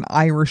features an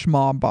Irish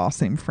mob boss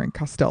named Frank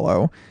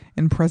Costello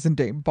in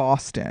present-day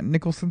Boston.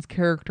 Nicholson's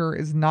character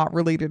is not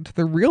related to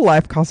the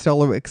real-life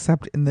Costello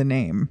except in the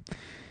name.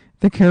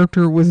 The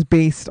character was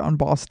based on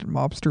Boston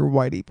mobster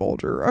Whitey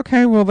Bulger.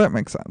 Okay, well, that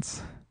makes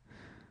sense.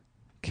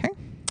 Okay.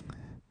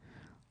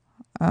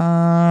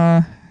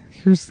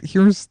 Here's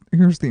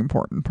the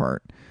important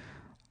part.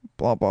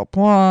 Blah, blah,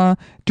 blah.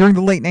 During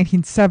the late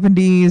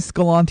 1970s,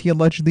 Galanti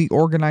allegedly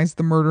organized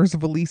the murders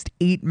of at least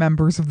 8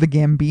 members of the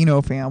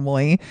Gambino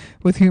family,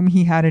 with whom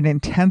he had an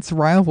intense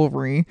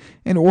rivalry,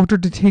 in order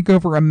to take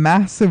over a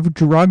massive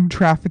drug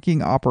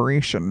trafficking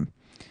operation.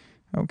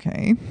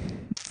 Okay.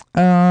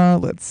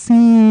 Let's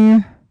see.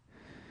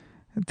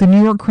 The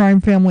New York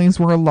crime families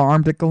were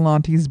alarmed at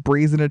Galanti's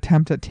brazen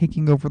attempt at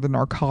taking over the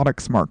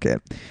narcotics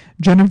market.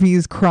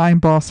 Genevieve's crime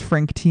boss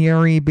Frank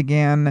Thierry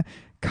began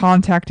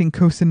contacting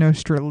Cosa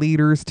Nostra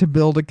leaders to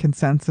build a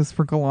consensus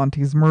for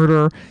Galanti's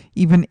murder,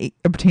 even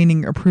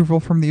obtaining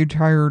approval from the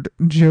retired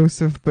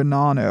Joseph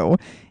Bonanno.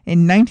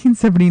 In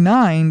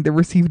 1979, they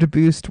received a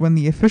boost when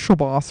the official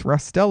boss,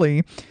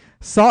 Rastelli,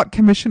 sought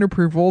commission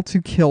approval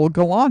to kill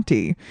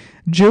Galanti.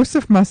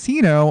 Joseph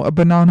Massino, a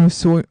Bonanno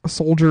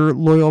soldier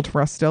loyal to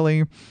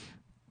Rastelli,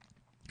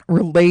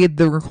 relayed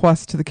the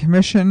request to the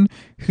commission,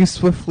 who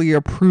swiftly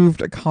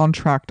approved a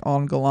contract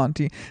on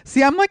Galanti.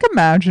 See, I'm like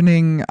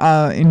imagining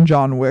in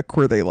John Wick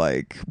where they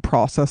like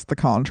process the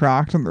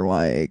contract and they're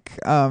like,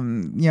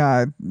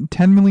 yeah,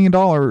 $10 million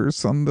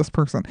on this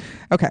person.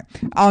 Okay.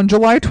 On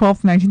July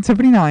 12th,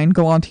 1979,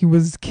 Galanti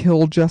was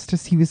killed just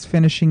as he was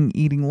finishing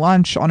eating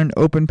lunch on an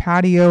open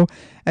patio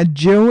at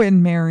Joe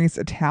and Mary's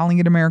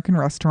Italian-American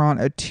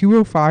restaurant at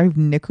 205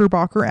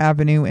 Knickerbocker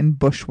Avenue in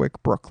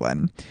Bushwick,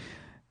 Brooklyn.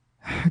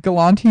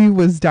 Galanti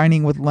was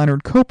dining with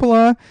Leonard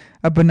Coppola,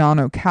 a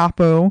Bonanno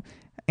capo,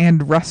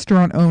 and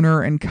restaurant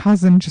owner and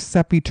cousin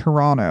Giuseppe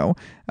Turano,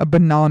 a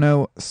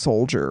Bonanno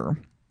soldier.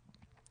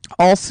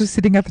 Also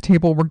sitting at the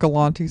table were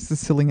Galanti's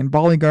Sicilian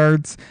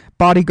bodyguards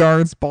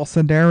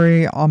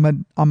Balsadere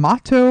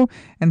Amato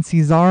and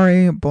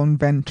Cesare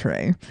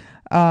Bonventre.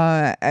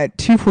 At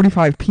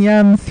 2:45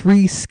 p.m.,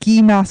 3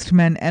 ski-masked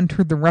men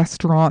entered the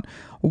restaurant,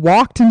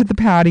 walked into the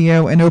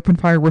patio, and opened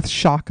fire with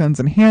shotguns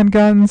and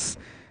handguns.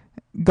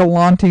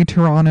 Galanti,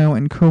 Turano,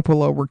 and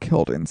Coppola were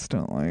killed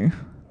instantly.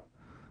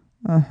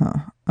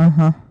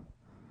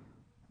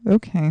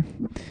 Okay.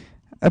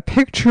 A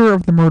picture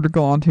of the murdered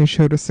Galanti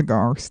showed a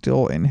cigar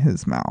still in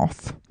his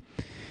mouth.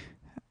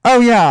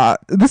 Oh yeah,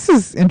 this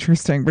is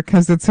interesting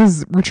because it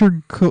says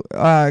Richard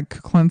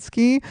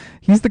Kuklinski.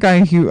 He's the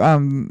guy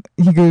who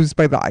he goes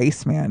by the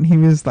Iceman. He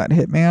was that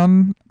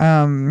hitman.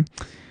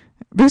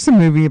 There's a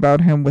movie about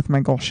him with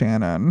Michael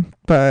Shannon,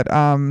 but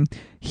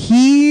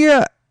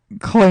he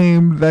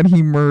claimed that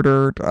he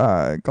murdered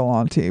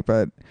Galanti,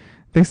 but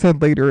they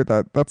said later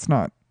that that's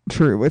not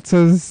true. It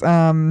says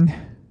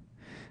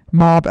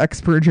mob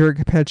expert Jerry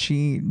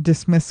Capecci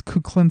dismissed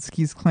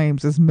Kuklinski's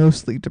claims as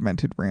mostly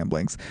demented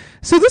ramblings.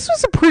 So this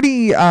was a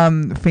pretty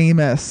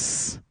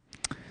famous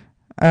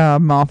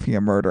mafia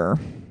murder.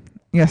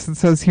 Yes, it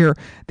says here,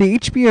 the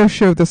HBO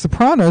show The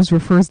Sopranos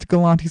refers to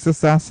Galanti's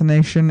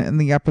assassination in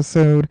the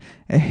episode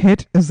A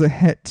Hit is a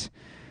Hit.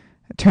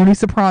 Tony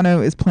Soprano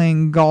is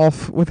playing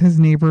golf with his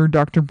neighbor,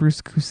 Dr. Bruce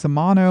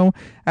Cusimano,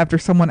 after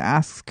someone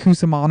asks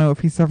Cusimano if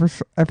he's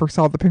ever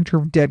saw the picture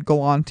of dead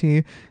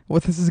Galanti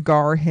with a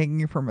cigar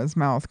hanging from his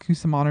mouth.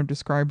 Cusimano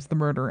describes the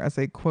murder as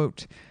a,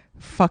 quote,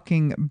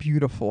 fucking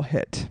beautiful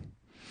hit.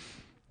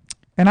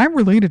 And I'm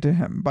related to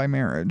him by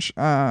marriage,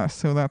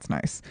 so that's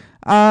nice.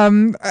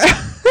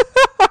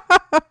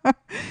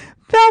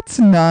 That's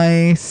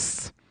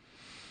nice.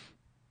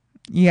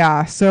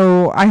 Yeah,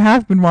 so I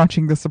have been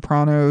watching The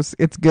Sopranos.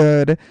 It's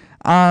good.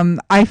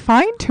 I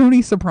find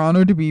Tony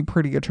Soprano to be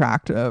pretty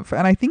attractive,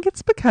 and I think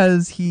it's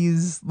because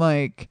he's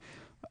like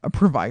a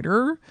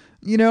provider,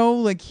 you know,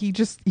 like he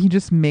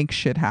just makes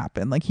shit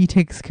happen. Like he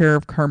takes care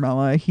of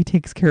Carmela, he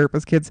takes care of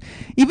his kids,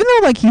 even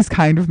though like he's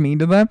kind of mean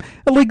to them.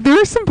 Like there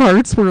are some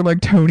parts where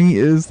like Tony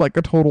is like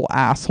a total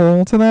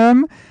asshole to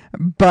them,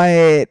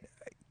 but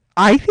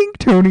I think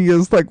Tony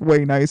is like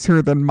way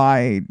nicer than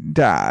my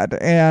dad,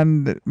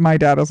 and my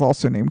dad is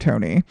also named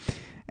Tony.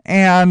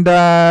 And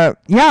yeah,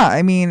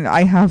 I mean,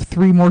 I have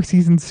 3 more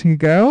seasons to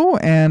go,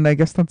 and I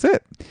guess that's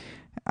it.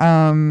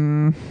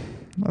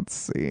 Let's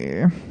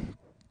see.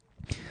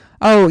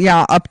 Oh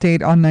yeah,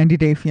 update on 90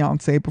 Day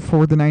Fiance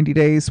before the 90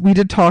 days. We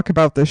did talk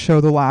about this show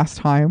the last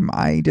time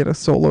I did a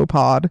solo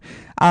pod.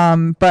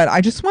 But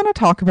I just want to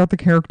talk about the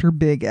character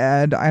Big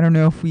Ed. I don't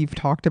know if we've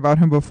talked about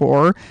him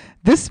before.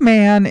 This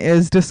man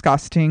is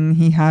disgusting.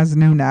 He has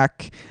no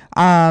neck.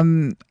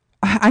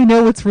 I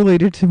know it's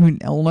related to an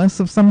illness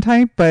of some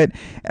type, but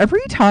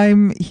every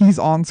time he's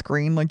on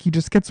screen, like he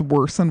just gets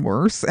worse and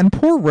worse. And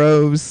poor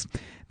Rose,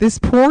 this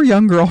poor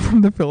young girl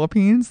from the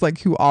Philippines,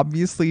 like who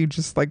obviously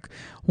just like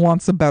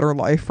wants a better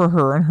life for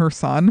her and her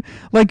son.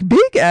 Like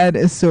Big Ed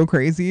is so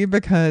crazy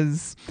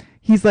because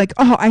he's like,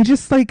 oh, I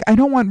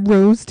don't want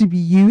Rose to be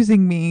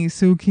using me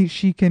so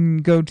she can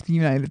go to the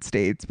United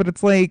States. But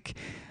it's like,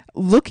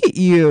 look at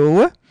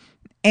you.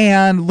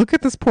 And look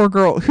at this poor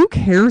girl. Who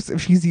cares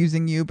if she's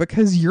using you,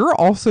 because you're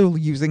also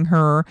using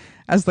her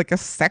as like a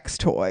sex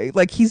toy.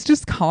 Like, he's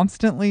just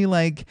constantly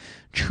like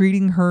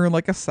treating her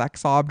like a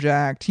sex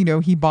object. You know,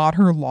 he bought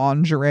her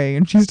lingerie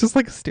and she's just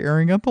like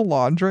staring at the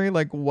lingerie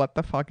like, what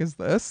the fuck is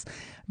this?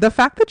 The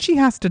fact that she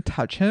has to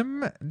touch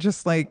him,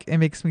 just like, it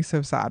makes me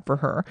so sad for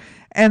her.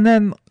 And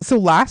then so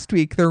last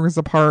week there was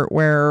a part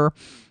where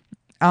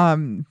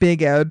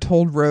Big Ed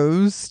told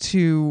Rose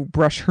to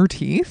brush her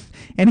teeth,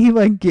 and he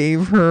like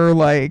gave her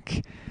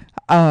like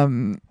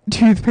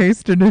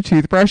toothpaste and a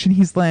toothbrush, and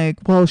he's like,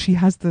 well, she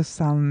has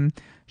this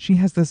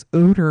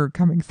odor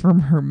coming from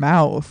her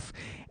mouth.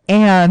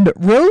 And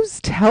Rose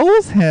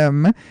tells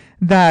him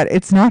that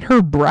it's not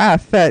her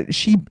breath, that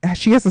she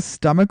has a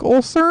stomach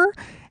ulcer,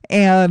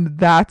 and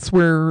that's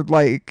where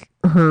like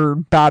her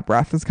bad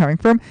breath is coming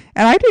from.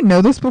 And I didn't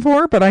know this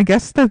before, but I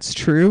guess that's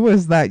true,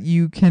 is that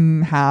you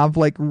can have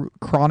like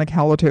chronic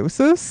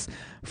halitosis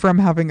from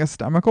having a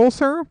stomach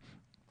ulcer,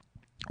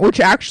 which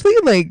actually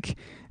like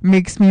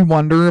makes me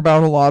wonder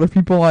about a lot of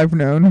people I've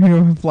known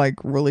who have like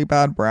really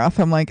bad breath.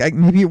 I'm like,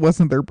 maybe it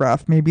wasn't their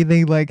breath, maybe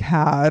they like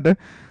had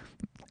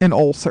an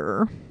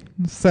ulcer.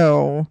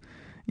 So,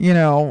 you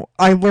know,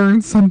 I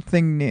learned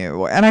something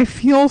new, and I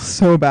feel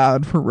so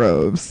bad for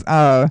Rose.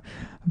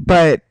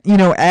 But, you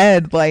know,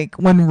 Ed, like,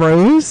 when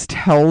Rose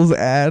tells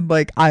Ed,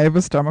 like, I have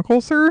a stomach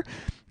ulcer,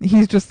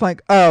 he's just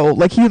like, oh,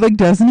 like, he, like,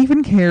 doesn't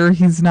even care.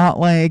 He's not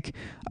like,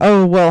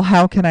 oh, well,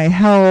 how can I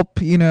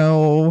help? You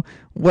know,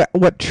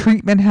 what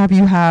treatment have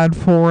you had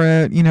for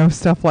it? You know,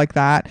 stuff like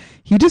that.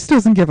 He just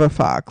doesn't give a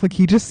fuck. Like,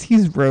 he just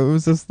sees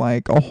Rose as,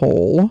 like, a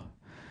whole,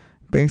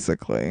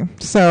 basically.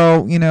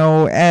 So, you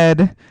know,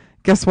 Ed,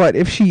 guess what?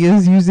 If she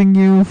is using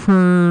you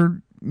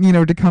for, you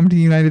know, to come to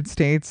the United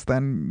States,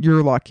 then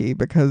you're lucky,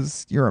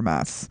 because you're a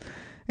mess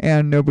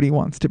and nobody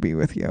wants to be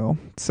with you.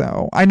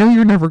 So I know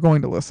you're never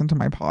going to listen to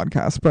my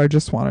podcast, but I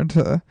just wanted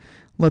to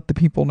let the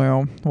people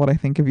know what I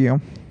think of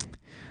you.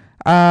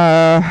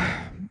 I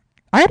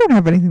don't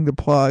have anything to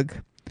plug.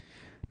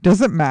 Does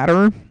it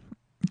matter?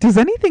 Does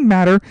anything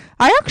matter?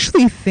 I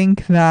actually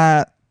think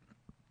that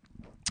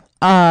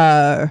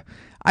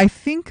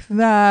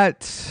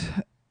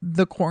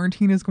the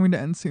quarantine is going to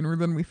end sooner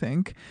than we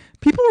think.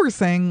 People were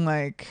saying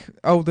like,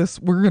 oh,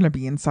 we're going to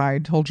be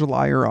inside till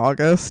July or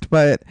August,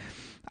 but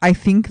I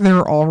think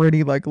they're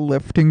already like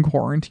lifting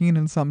quarantine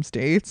in some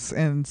states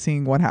and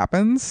seeing what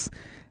happens.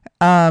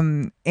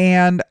 And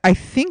I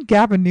think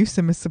Gavin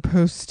Newsom is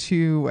supposed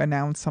to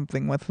announce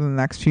something within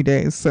the next few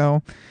days.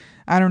 So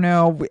I don't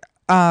know.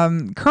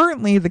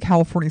 Currently the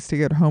California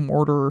stay-at-home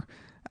order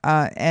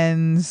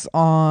ends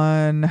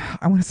on,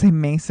 I want to say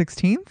May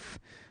 16th.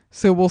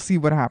 So we'll see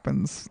what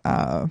happens.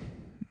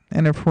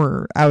 And if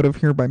we're out of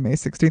here by May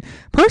 16th.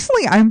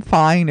 Personally, I'm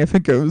fine if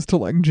it goes to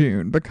like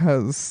June,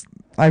 because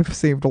I've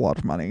saved a lot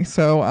of money.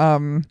 So,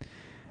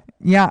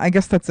 yeah, I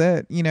guess that's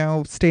it. You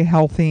know, stay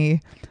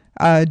healthy.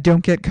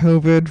 Don't get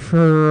COVID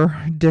for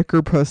dick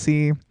or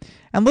pussy.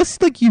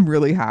 Unless like you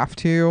really have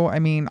to. I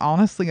mean,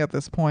 honestly, at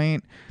this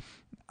point,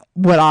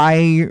 would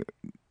I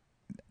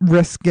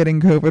risk getting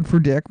COVID for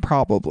dick?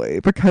 Probably,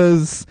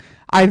 because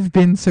I've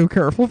been so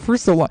careful for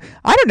so long.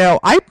 I don't know.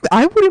 I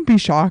wouldn't be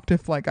shocked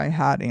if like I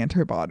had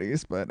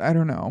antibodies, but I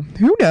don't know.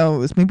 Who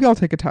knows? Maybe I'll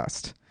take a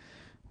test.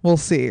 We'll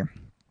see.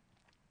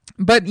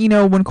 But you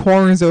know, when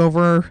core is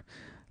over,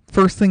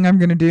 first thing I'm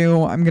gonna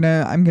do, I'm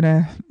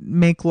gonna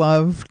make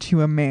love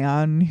to a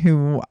man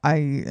who I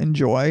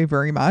enjoy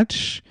very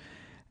much.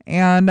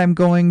 And I'm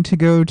going to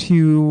go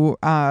to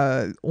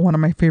one of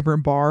my favorite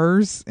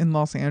bars in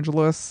Los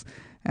Angeles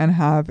and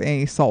have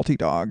a salty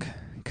dog,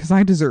 because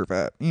I deserve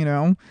it, you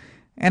know.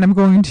 And I'm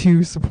going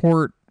to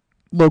support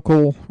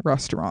local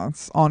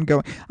restaurants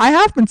ongoing. I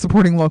have been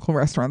supporting local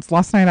restaurants.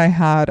 Last night I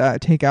had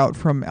takeout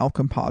from El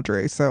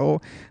Compadre.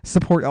 So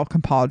support El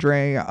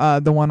Compadre,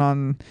 the one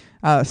on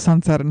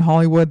Sunset in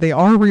Hollywood. They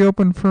are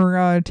reopened for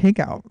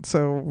takeout.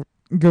 So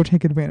go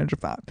take advantage of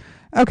that.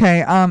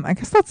 Okay, I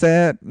guess that's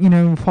it. You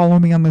know, follow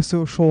me on the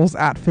socials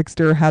at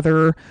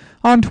FixedHairHeather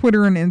on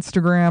Twitter and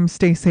Instagram.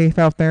 Stay safe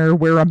out there.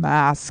 Wear a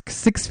mask.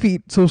 6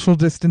 feet social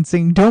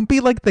distancing. Don't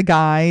be like the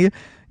guy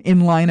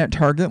in line at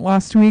Target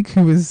last week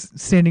who was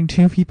standing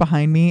 2 feet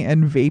behind me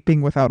and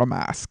vaping without a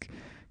mask,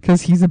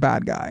 because he's a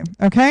bad guy.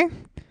 Okay?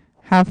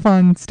 Have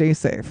fun. Stay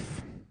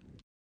safe.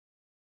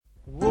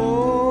 Whoa,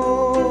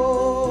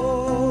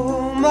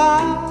 my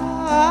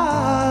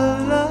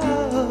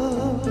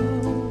love,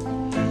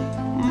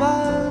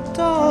 my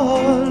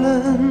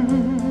darling,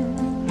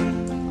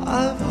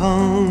 I've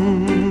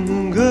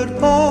hungered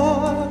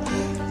for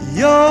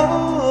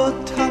your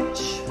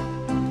touch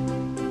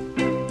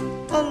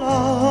a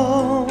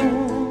long,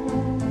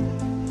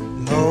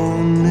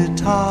 lonely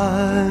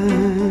time.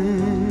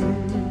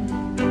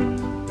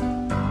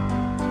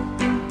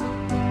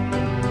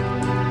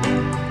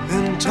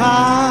 Then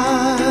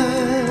time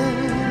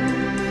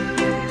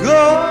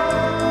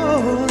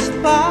goes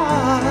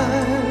by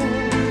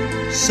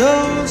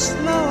so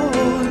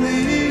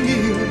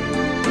slowly,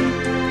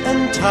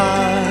 and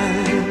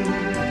time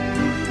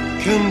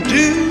can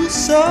do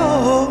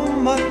so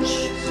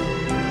much